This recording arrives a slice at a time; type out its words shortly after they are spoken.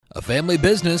A family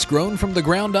business grown from the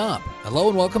ground up. Hello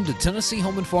and welcome to Tennessee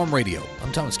Home and Farm Radio.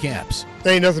 I'm Thomas Capps.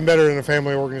 There ain't nothing better than a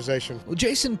family organization. Well,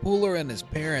 Jason Pooler and his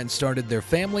parents started their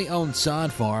family-owned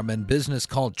sod farm and business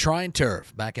called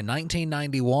Tri-Turf back in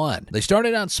 1991. They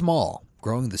started out small,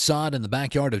 growing the sod in the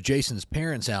backyard of Jason's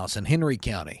parents' house in Henry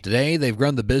County. Today, they've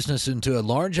grown the business into a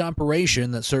large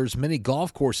operation that serves many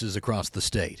golf courses across the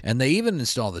state. And they even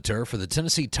install the turf for the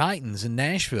Tennessee Titans in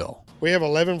Nashville. We have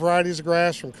 11 varieties of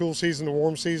grass from cool season to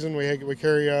warm season. We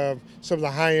carry some of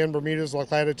the high-end Bermudas like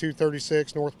Latitude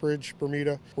 36, Northbridge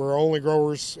Bermuda. We're only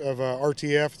growers of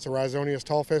RTF. It's a Rhizonius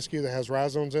tall fescue that has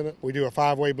rhizomes in it. We do a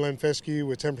 5-way blend fescue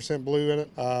with 10% blue in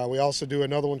it. We also do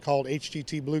another one called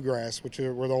HGT Bluegrass, which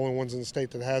we're the only ones in the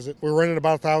state that has it. We're running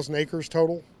about 1,000 acres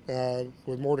total,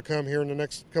 with more to come here in the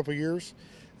next couple of years,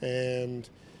 and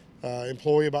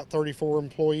employ about 34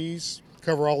 employees.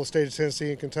 Cover all the state of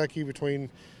Tennessee and Kentucky between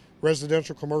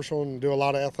residential, commercial, and do a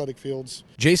lot of athletic fields.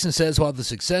 Jason says while the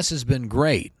success has been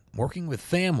great, working with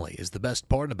family is the best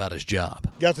part about his job.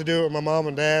 Got to do it with my mom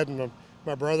and dad and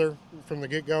my brother from the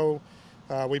get-go.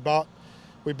 We bought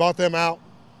them out,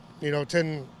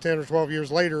 10 or 12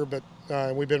 years later, but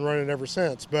we've been running ever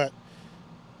since. But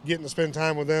getting to spend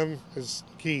time with them is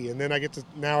key, and then I get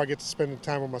to spend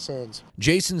time with my sons.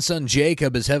 Jason's son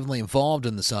Jacob is heavily involved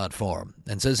in the sod farm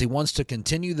and says he wants to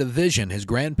continue the vision his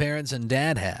grandparents and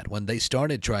dad had when they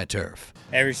started Tri-Turf.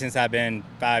 Ever since I've been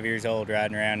 5 years old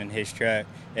riding around in his truck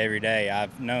every day,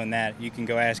 I've known that. You can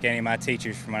go ask any of my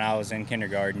teachers from when I was in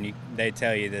kindergarten. They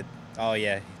tell you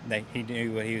that, he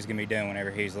knew what he was going to be doing whenever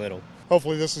he was little.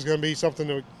 Hopefully this is going to be something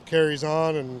that carries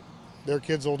on and their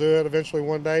kids will do it eventually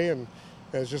one day, and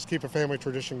just keep a family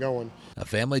tradition going. A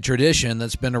family tradition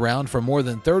that's been around for more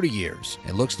than 30 years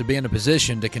and looks to be in a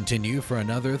position to continue for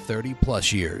another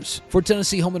 30-plus years. For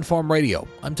Tennessee Home and Farm Radio,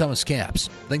 I'm Thomas Capps.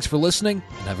 Thanks for listening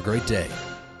and have a great day.